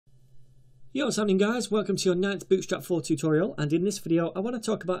Yo, what's happening guys? Welcome to your 9th Bootstrap 4 tutorial, and in this video I want to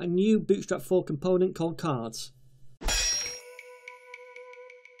talk about a new Bootstrap 4 component called cards.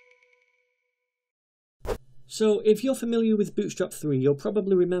 So if you're familiar with Bootstrap 3, you'll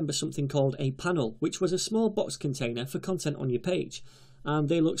probably remember something called a panel, which was a small box container for content on your page. And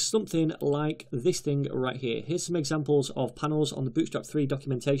they look something like this thing right here. Here's some examples of panels on the Bootstrap 3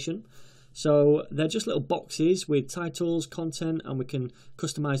 documentation. So they're just little boxes with titles, content, and we can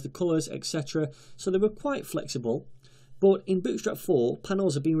customize the colors, etc. So they were quite flexible. But in Bootstrap 4,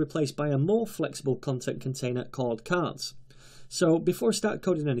 panels are being replaced by a more flexible content container called cards. So before I start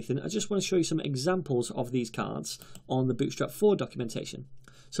coding anything, I just want to show you some examples of these cards on the Bootstrap 4 documentation.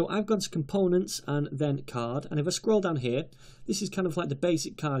 So I've gone to components and then card, and if I scroll down here, this is kind of like the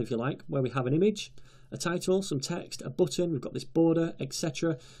basic card, if you like, where we have an image, a title, some text, a button, we've got this border,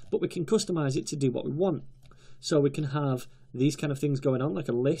 etc. But we can customize it to do what we want. So we can have these kind of things going on, like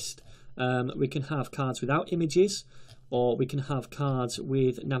a list. We can have cards without images, or we can have cards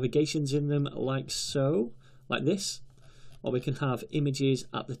with navigations in them, like so, like this. Or we can have images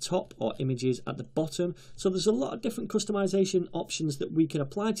at the top or images at the bottom. So there's a lot of different customization options that we can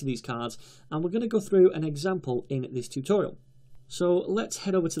apply to these cards, and we're going to go through an example in this tutorial. So let's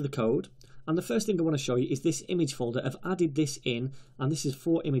head over to the code, and the first thing I want to show you is this image folder. I've added this in, and this is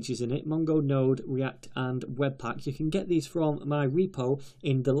 4 images in it: Mongo, Node, React, and Webpack. You can get these from my repo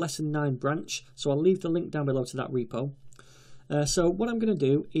in the lesson 9 branch, so I'll leave the link down below to that repo. So what I'm going to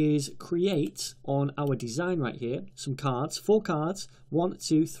do is create on our design right here some cards, 4 cards, 1,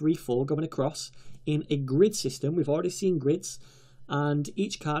 2, 3, 4 going across in a grid system. We've already seen grids, and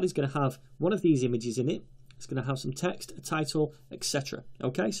each card is going to have one of these images in it. It's going to have some text, a title, etc.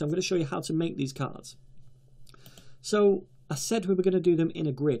 Okay, so I'm going to show you how to make these cards. So I said we were going to do them in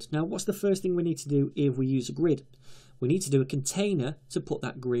a grid. Now what's the first thing we need to do if we use a grid? We need to do a container to put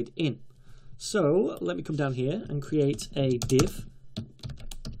that grid in. So let me come down here and create a div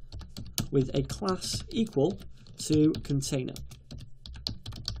with a class equal to container,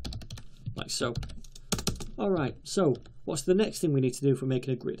 like so. Alright, so what's the next thing we need to do for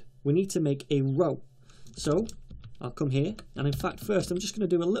making a grid? We need to make a row. So I'll come here, and in fact first I'm just going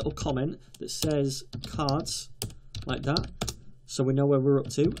to do a little comment that says cards, like that, so we know where we're up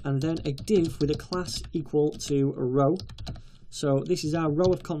to, and then a div with a class equal to a row. So this is our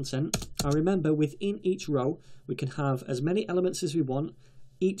row of content. And remember, within each row we can have as many elements as we want,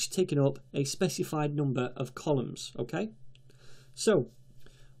 each taking up a specified number of columns. Okay, so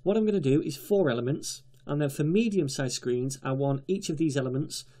what I'm going to do is 4 elements, and then for medium-sized screens I want each of these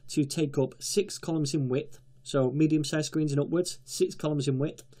elements to take up 6 columns in width. So medium-sized screens and upwards, 6 columns in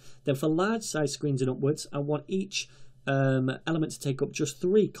width. Then for large-sized screens and upwards, I want each element to take up just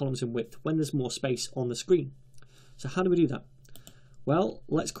 3 columns in width when there's more space on the screen. So how do we do that? Well,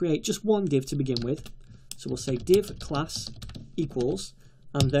 let's create just one div to begin with. So we'll say div class equals,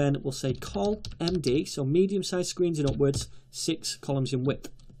 and then we'll say col md, so medium-sized screens and upwards, 6 columns in width.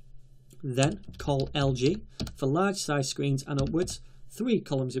 Then col lg for large-sized screens and upwards, 3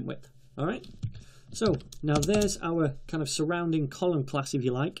 columns in width. All right. So now there's our kind of surrounding column class, if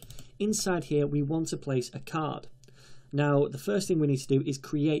you like. Inside here we want to place a card. Now the first thing we need to do is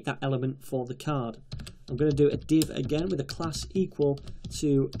create that element for the card. I'm going to do a div again with a class equal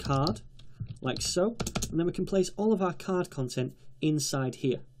to card, like so, and then we can place all of our card content inside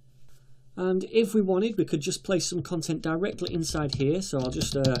here. And if we wanted, we could just place some content directly inside here. So I'll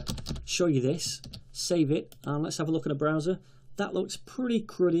just show you this, save it, and let's have a look at a browser. That looks pretty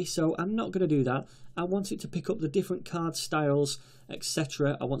cruddy, so I'm not going to do that. I want it to pick up the different card styles,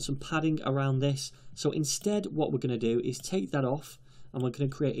 etc. I want some padding around this. So instead what we're going to do is take that off, and we're going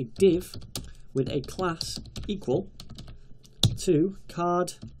to create a div with a class equal to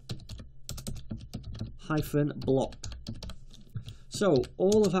card hyphen block. So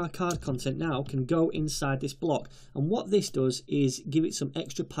all of our card content now can go inside this block, and what this does is give it some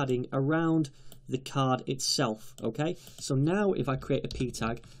extra padding around the card itself. Okay, so now if I create a p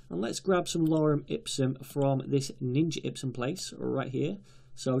tag, and let's grab some lorem ipsum from this ninja ipsum place right here,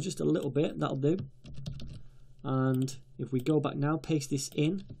 so just a little bit, that'll do. And if we go back now, paste this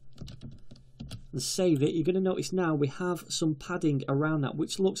in and save it, you're going to notice now we have some padding around that,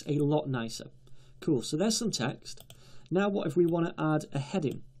 which looks a lot nicer. Cool, so there's some text. Now what if we want to add a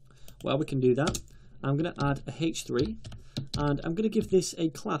heading? Well, we can do that. I'm going to add a h3, and I'm going to give this a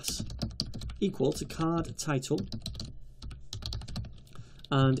class equal to card title,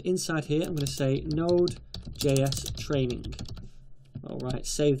 and inside here I'm going to say Node.js training. Alright,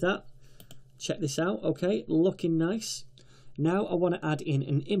 save that. Check this out. Okay, looking nice. Now I want to add in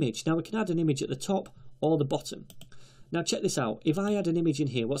an image. Now we can add an image at the top or the bottom. Now check this out. If I add an image in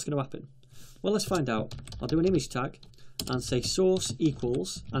here, what's going to happen? Well, let's find out. I'll do an image tag and say source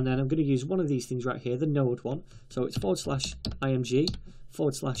equals, and then I'm going to use one of these things right here, the node one. So it's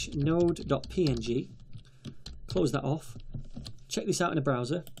 /img/node.png. Close that off. Check this out in a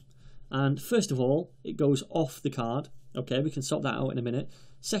browser. And first of all, it goes off the card. Okay, we can sort that out in a minute.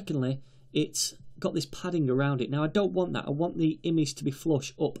 Secondly, it's got this padding around it. Now I don't want that. I want the image to be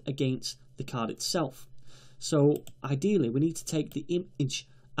flush up against the card itself. So ideally we need to take the image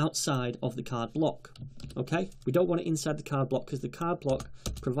outside of the card block. Okay, we don't want it inside the card block because the card block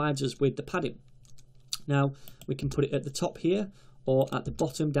provides us with the padding. Now we can put it at the top here or at the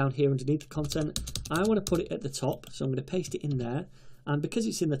bottom down here underneath the content. I want to put it at the top, so I'm going to paste it in there, and because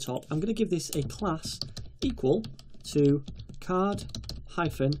it's in the top, I'm going to give this a class equal to card-img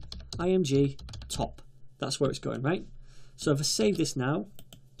top. That's where it's going, right? So if I save this now,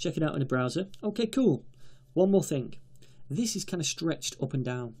 check it out in a browser. Okay, cool. One more thing. This is kind of stretched up and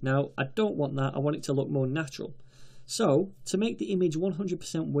down. Now, I don't want that. I want it to look more natural. So, to make the image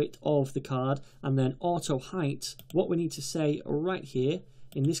 100% width of the card and then auto height, what we need to say right here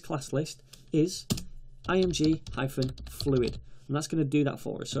in this class list is img-fluid. And that's going to do that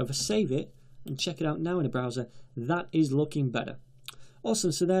for us. So if I save it and check it out now in a browser, that is looking better.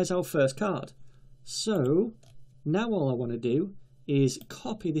 Awesome, so there's our first card. So, now all I want to do is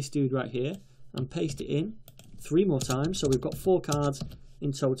copy this dude right here and paste it in 3 more times. So we've got 4 cards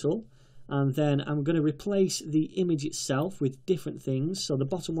in total. And then I'm going to replace the image itself with different things. So the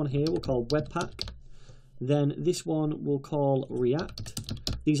bottom one here we'll call Webpack. Then this one we'll call React.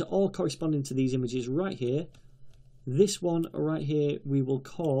 These are all corresponding to these images right here. This one right here we will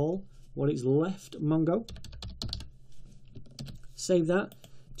call what is left Mongo. Save that.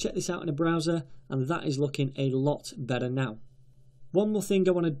 Check this out in a browser, and that is looking a lot better now. One more thing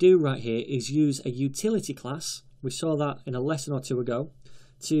I want to do right here is use a utility class. We saw that in a lesson or 2 ago,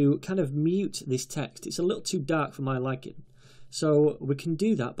 to kind of mute this text. It's a little too dark for my liking. So we can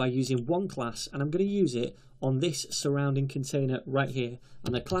do that by using one class, and I'm going to use it on this surrounding container right here.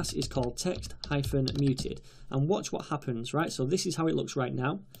 And the class is called text-muted. And watch what happens, right? So this is how it looks right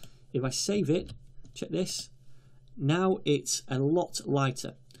now. If I save it, check this. Now it's a lot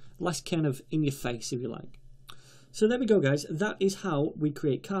lighter, less kind of in your face, if you like. So there we go, guys. That is how we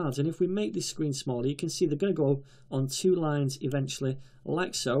create cards. And if we make this screen smaller, you can see they're going to go on 2 lines eventually,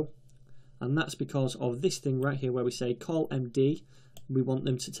 like so. And that's because of this thing right here where we say call MD. We want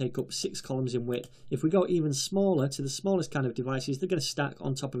them to take up 6 columns in width. If we go even smaller to the smallest kind of devices, they're going to stack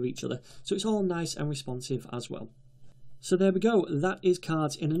on top of each other. So it's all nice and responsive as well. So there we go, that is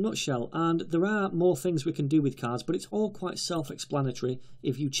cards in a nutshell, and there are more things we can do with cards, but it's all quite self-explanatory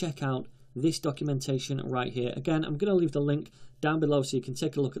if you check out this documentation right here. Again, I'm going to leave the link down below so you can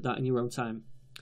take a look at that in your own time.